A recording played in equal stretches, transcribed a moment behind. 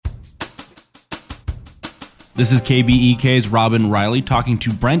This is KBEK's Robin Riley talking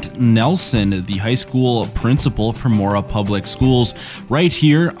to Brent Nelson, the high school principal for Mora Public Schools, right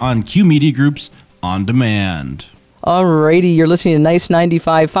here on Q Media Group's On Demand. Alrighty, you're listening to Nice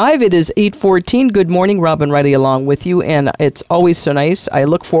 95.5. It is 8:14. Good morning, Robin Riley along with you, and it's always so nice. I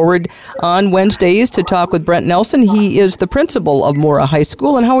look forward on Wednesdays to talk with Brent Nelson. He is the principal of Mora High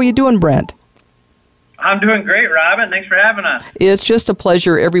School. And how are you doing, Brent? I'm doing great, Robin. Thanks for having us. It's just a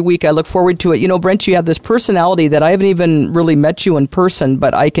pleasure every week. I look forward to it. You know, Brent, you have this personality that I haven't even really met you in person,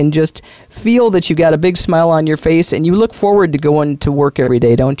 but I can just feel that you got a big smile on your face, and you look forward to going to work every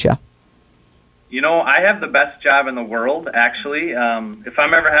day, don't you? You know, I have the best job in the world, actually. If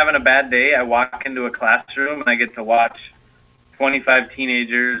I'm ever having a bad day, I walk into a classroom and I get to watch 25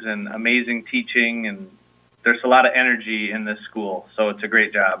 teenagers and amazing teaching, and there's a lot of energy in this school, so it's a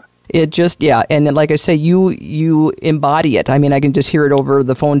great job. It just, yeah, and like I say, you embody it. I mean, I can just hear it over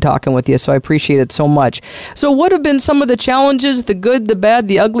the phone talking with you, so I appreciate it so much. So what have been some of the challenges, the good, the bad,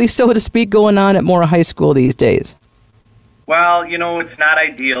 the ugly, so to speak, going on at Mora High School these days? Well, you know, it's not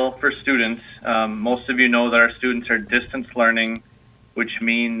ideal for students. Most of you know that our students are distance learning, which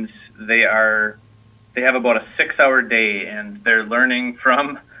means they have about a 6-hour day, and they're learning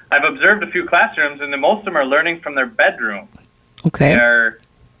from, I've observed a few classrooms, and most of them are learning from their bedroom. Okay.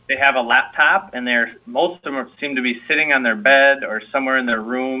 They have a laptop, and most of them seem to be sitting on their bed or somewhere in their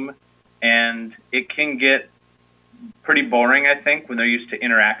room, and it can get pretty boring, I think, when they're used to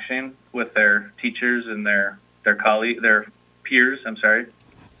interaction with their teachers and their colleagues, their peers.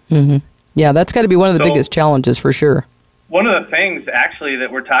 Mm-hmm. Yeah, that's got to be one of the biggest challenges for sure. One of the things, actually,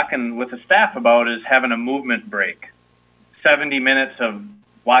 that we're talking with the staff about is having a movement break. 70 minutes of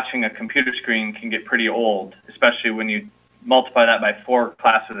watching a computer screen can get pretty old, especially when you multiply that by 4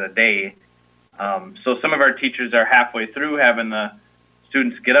 classes a day. So some of our teachers are halfway through having the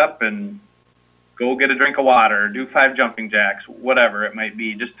students get up and go get a drink of water, do 5 jumping jacks, whatever it might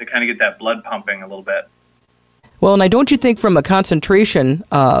be, just to kind of get that blood pumping a little bit. Well, and don't you think from a concentration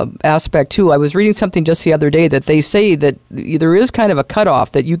aspect, too, I was reading something just the other day that they say that there is kind of a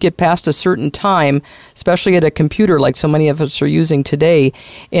cutoff, that you get past a certain time, especially at a computer like so many of us are using today,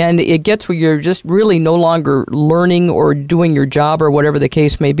 and it gets where you're just really no longer learning or doing your job or whatever the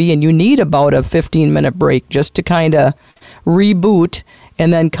case may be, and you need about a 15-minute break just to kind of reboot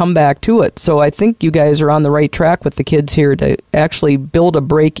and then come back to it. So I think you guys are on the right track with the kids here to actually build a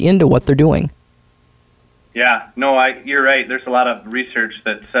break into what they're doing. Yeah, no, you're right. There's a lot of research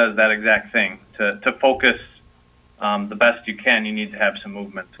that says that exact thing. To focus the best you can, you need to have some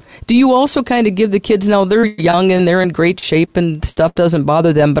movement. Do you also kind of give the kids, now they're young and they're in great shape and stuff doesn't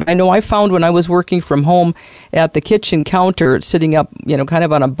bother them, but I know I found when I was working from home at the kitchen counter, sitting up, you know, kind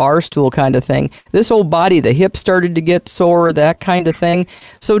of on a bar stool kind of thing, this whole body, the hips started to get sore, that kind of thing.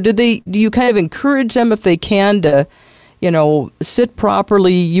 So do you kind of encourage them if they can to, you know, sit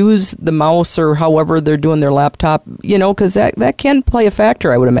properly, use the mouse or however they're doing their laptop, you know, because that can play a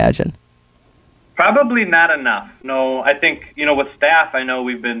factor, I would imagine. Probably not enough. No, I think, you know, with staff, I know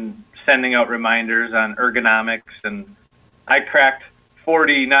we've been sending out reminders on ergonomics, and I cracked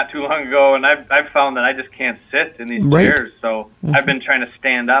 40 not too long ago, and I've found that I just can't sit in these chairs, so I've been trying to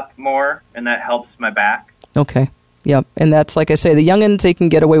stand up more, and that helps my back. Okay. Yep, and that's, like I say, the youngins, they can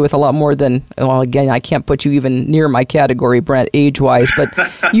get away with a lot more than, well, again, I can't put you even near my category, Brent, age-wise, but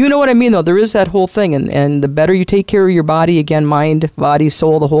you know what I mean, though. There is that whole thing, and the better you take care of your body, again, mind, body,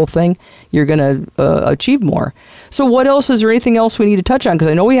 soul, the whole thing, you're going to achieve more. So what else, is there anything else we need to touch on? Because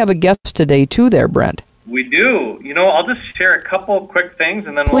I know we have a guest today, too, there, Brent. We do. You know, I'll just share a couple quick things,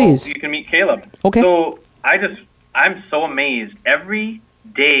 and then you can meet Caleb. Okay. So I'm so amazed. Every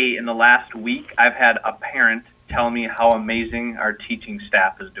day in the last week, I've had a parent tell me how amazing our teaching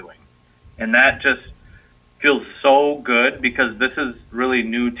staff is doing. And that just feels so good, because this is really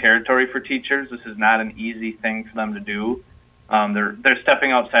new territory for teachers. This is not an easy thing for them to do. They're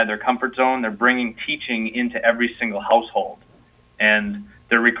stepping outside their comfort zone. They're bringing teaching into every single household. And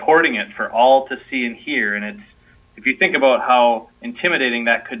they're recording it for all to see and hear. And if you think about how intimidating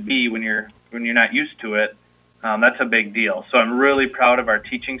that could be when you're not used to it, that's a big deal. So I'm really proud of our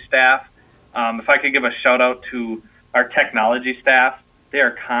teaching staff. If I could give a shout out to our technology staff, they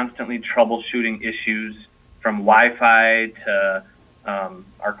are constantly troubleshooting issues from Wi-Fi to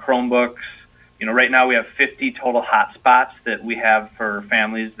our Chromebooks. You know, right now we have 50 total hotspots that we have for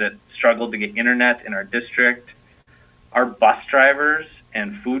families that struggle to get internet in our district. Our bus drivers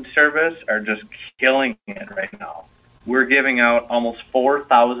and food service are just killing it right now. We're giving out almost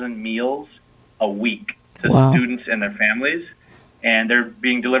 4,000 meals a week to students and their families, and they're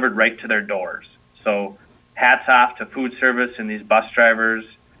being delivered right to their doors. So hats off to food service and these bus drivers.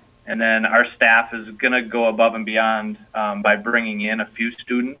 And then our staff is going to go above and beyond by bringing in a few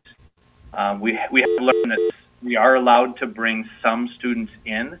students. We have learned that we are allowed to bring some students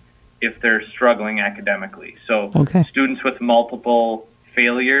in if they're struggling academically. So students with multiple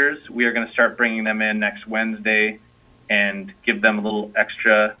failures, we are going to start bringing them in next Wednesday and give them a little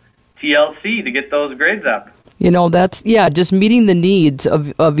extra TLC to get those grades up. That's, just meeting the needs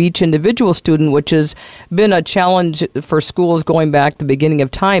of each individual student, which has been a challenge for schools going back to the beginning of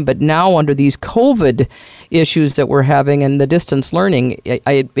time. But now under these COVID issues that we're having and the distance learning,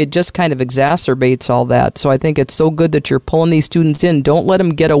 it just kind of exacerbates all that. So I think it's so good that you're pulling these students in. Don't let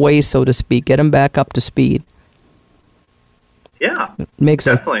them get away, so to speak. Get them back up to speed. Yeah,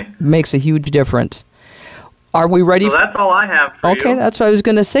 definitely. Makes a huge difference. Are we ready? So that's all I have for you. Okay, that's what I was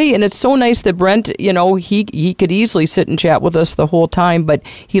going to say. And it's so nice that Brent, he could easily sit and chat with us the whole time, but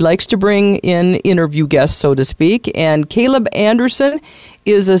he likes to bring in interview guests, so to speak. And Caleb Anderson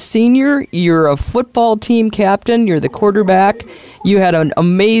is a senior. You're a football team captain. You're the quarterback. You had an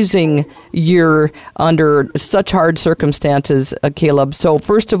amazing year under such hard circumstances, Caleb. So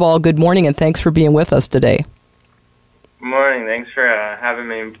first of all, good morning, and thanks for being with us today. Good morning. Thanks for having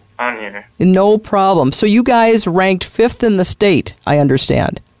me on here. No problem. So you guys ranked 5th in the state, I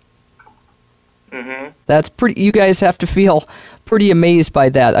understand. Mm-hmm. That's pretty. You guys have to feel pretty amazed by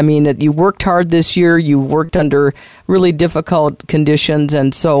that. I mean, you worked hard this year. You worked under really difficult conditions,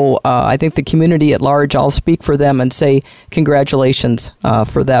 and so I think the community at large, I'll speak for them and say congratulations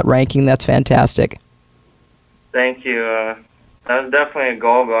for that ranking. That's fantastic. Thank you. That was definitely a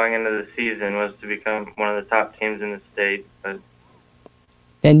goal going into the season, was to become one of the top teams in the state.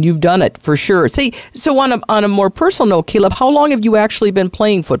 And you've done it for sure. So on a more personal note, Caleb, how long have you actually been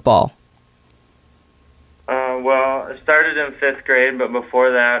playing football? Well, I started in 5th grade, but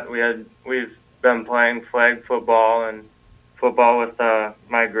before that, we've been playing flag football and football with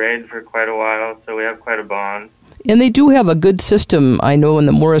my grade for quite a while, so we have quite a bond. And they do have a good system. I know in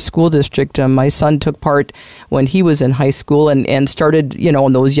the Morris School District, my son took part when he was in high school and started,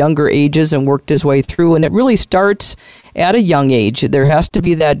 in those younger ages and worked his way through. And it really starts at a young age. There has to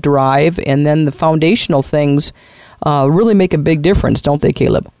be that drive, and then the foundational things really make a big difference, don't they,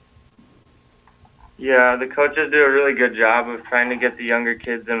 Caleb? Yeah, the coaches do a really good job of trying to get the younger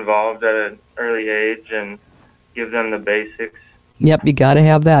kids involved at an early age and give them the basics. Yep, you got to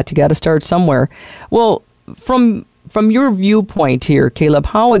have that. You got to start somewhere. Well, from your viewpoint here, Caleb,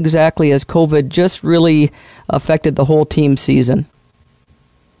 how exactly has COVID just really affected the whole team season?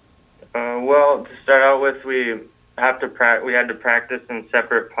 Well, to start out with, we had to practice in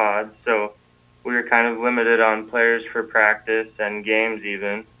separate pods, so we were kind of limited on players for practice and games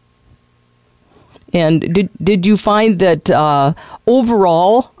even. And did you find that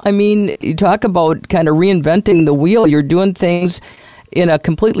overall, I mean, you talk about kind of reinventing the wheel, you're doing things in a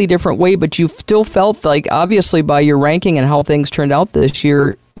completely different way, but you still felt like, obviously, by your ranking and how things turned out this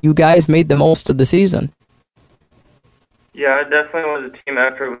year, you guys made the most of the season. Yeah, it definitely was a team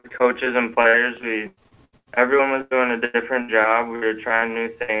effort with coaches and players. Everyone was doing a different job. We were trying new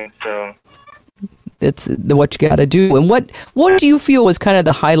things, so... It's what you got to do. And what do you feel was kind of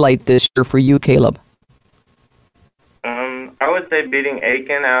the highlight this year for you, Caleb? I would say beating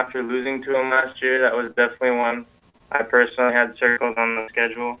Aiken after losing to them last year. That was definitely one I personally had circled on the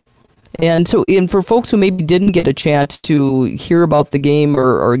schedule. And so, for folks who maybe didn't get a chance to hear about the game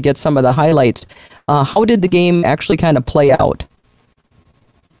or get some of the highlights, how did the game actually kind of play out?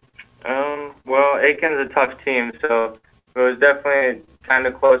 Well, Aiken's a tough team, so it was definitely kind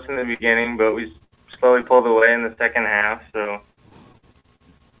of close in the beginning, but we slowly pulled away in the second half. So.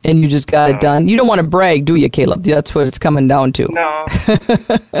 And you just got it done. You don't want to brag, do you, Caleb? That's what it's coming down to. No,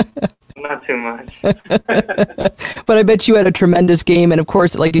 not too much. But I bet you had a tremendous game, and of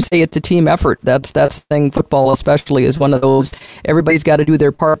course, like you say, it's a team effort. That's the thing. Football, especially, is one of those. Everybody's got to do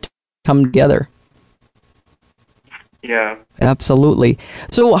their part to come together. Yeah. Absolutely.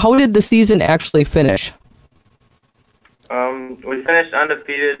 So, how did the season actually finish? We finished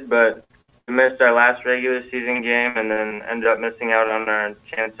undefeated, but we missed our last regular season game and then ended up missing out on our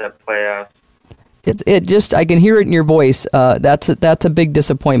chance at playoffs. It just, I can hear it in your voice. That's a big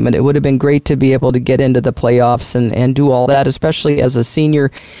disappointment. It would have been great to be able to get into the playoffs and do all that, especially as a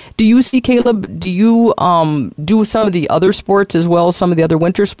senior. Do you see, Caleb, do you do some of the other sports as well, some of the other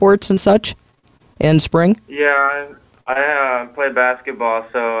winter sports and such in spring? Yeah, I play basketball,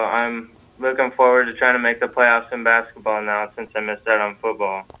 so I'm looking forward to trying to make the playoffs in basketball now since I missed out on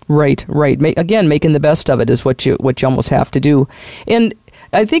football. Right. Again, making the best of it is what you almost have to do. And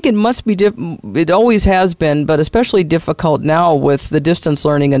I think it must be, it always has been, but especially difficult now with the distance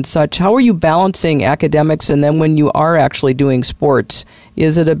learning and such. How are you balancing academics and then when you are actually doing sports?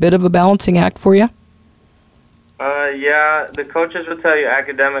 Is it a bit of a balancing act for you? Yeah, the coaches will tell you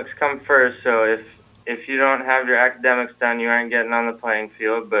academics come first, so if you don't have your academics done, you aren't getting on the playing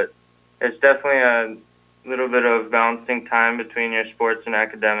field, but it's definitely a little bit of balancing time between your sports and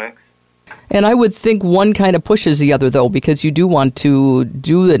academics. And I would think one kind of pushes the other, though, because you do want to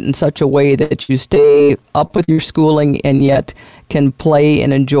do it in such a way that you stay up with your schooling and yet can play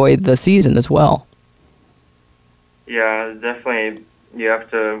and enjoy the season as well. Yeah, definitely. You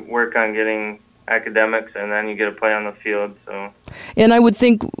have to work on getting academics, and then you get to play on the field. So. And I would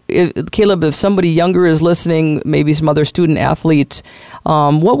think, Caleb, if somebody younger is listening, maybe some other student athletes,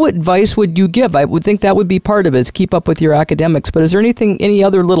 what advice would you give? I would think that would be part of it, is keep up with your academics. But is there any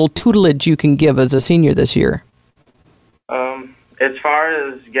other little tutelage you can give as a senior this year? As far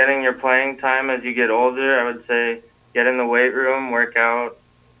as getting your playing time as you get older, I would say get in the weight room, work out,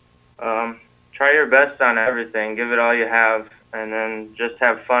 try your best on everything, give it all you have, and then just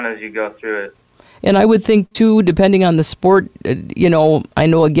have fun as you go through it. And I would think, too, depending on the sport, I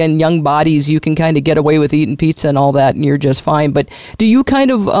know, again, young bodies, you can kind of get away with eating pizza and all that, and you're just fine. But do you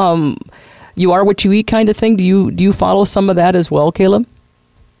kind of, you are what you eat kind of thing? Do you follow some of that as well, Caleb?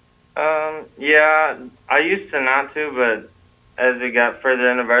 Yeah, I used to not to, but as we got further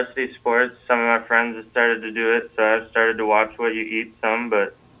into varsity sports, some of my friends have started to do it, so I've started to watch what you eat some,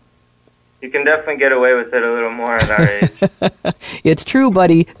 but you can definitely get away with it a little more at our age. It's true,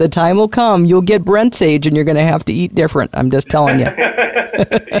 buddy. The time will come. You'll get Brent's age, and you're going to have to eat different. I'm just telling you.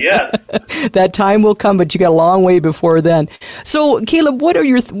 Yes. That time will come, but you got a long way before then. So, Caleb, what are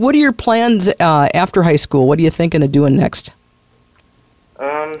your plans after high school? What are you thinking of doing next?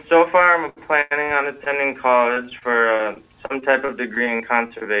 So far, I'm planning on attending college for some type of degree in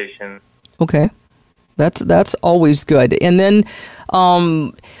conservation. Okay. That's always good. And then,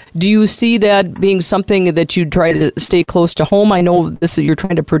 do you see that being something that you try to stay close to home? I know you're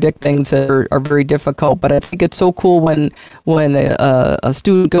trying to predict things that are very difficult, but I think it's so cool when a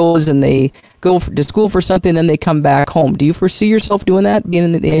student goes and they go to school for something, then they come back home. Do you foresee yourself doing that, being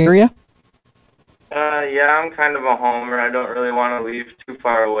in the area? Yeah, I'm kind of a homer. I don't really want to leave too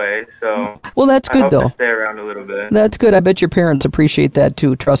far away, so well, that's good, I hope though. to stay around a little bit. That's good. I bet your parents appreciate that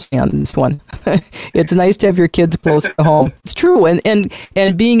too. Trust me on this one. It's nice to have your kids close to home. It's true, and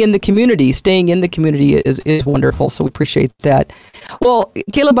being in the community, staying in the community is wonderful. So we appreciate that. Well,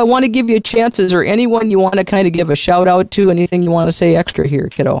 Caleb, I want to give you a chance. Is there anyone you want to kind of give a shout out to? Anything you want to say extra here,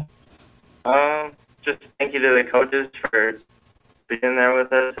 kiddo? Just thank you to the coaches for being there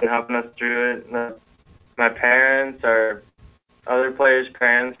with us and helping us through it. My parents, our other players'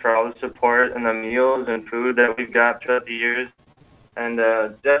 parents, for all the support and the meals and food that we've got throughout the years, and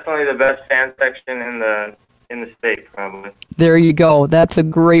definitely the best fan section in the state, probably. There you go. That's a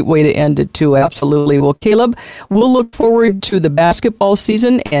great way to end it too. Absolutely. Well, Caleb, we'll look forward to the basketball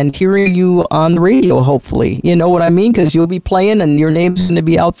season and hearing you on the radio. Hopefully, you know what I mean, because you'll be playing and your name's going to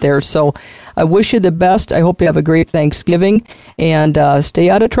be out there. So, I wish you the best. I hope you have a great Thanksgiving and stay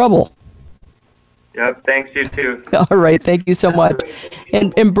out of trouble. Yep, thanks, you too. All right, thank you so much.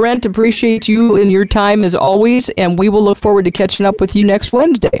 And Brent, appreciate you and your time as always, and we will look forward to catching up with you next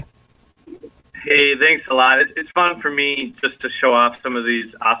Wednesday. Hey, thanks a lot. It's fun for me just to show off some of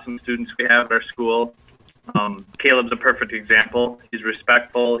these awesome students we have at our school. Caleb's a perfect example. He's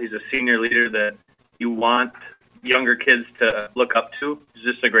respectful. He's a senior leader that you want younger kids to look up to. He's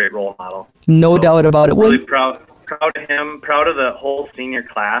just a great role model. No doubt about it. Really proud of him, proud of the whole senior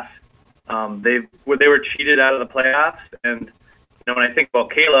class. They were cheated out of the playoffs, and when I think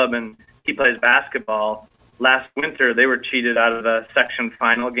about Caleb and he plays basketball, last winter they were cheated out of the section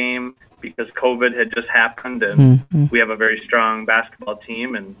final game because COVID had just happened, and we have a very strong basketball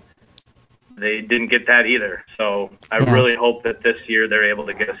team, and they didn't get that either. So I really hope that this year they're able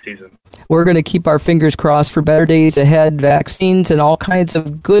to get a season. We're going to keep our fingers crossed for better days ahead, vaccines, and all kinds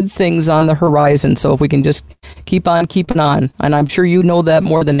of good things on the horizon. So if we can just keep on keeping on. And I'm sure you know that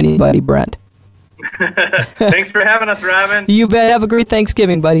more than anybody, Brent. Thanks for having us, Robin. You bet. Have a great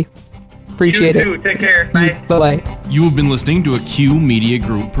Thanksgiving, buddy. Appreciate you too. Take care. Bye. Bye-bye. You have been listening to a Q Media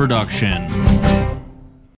Group production.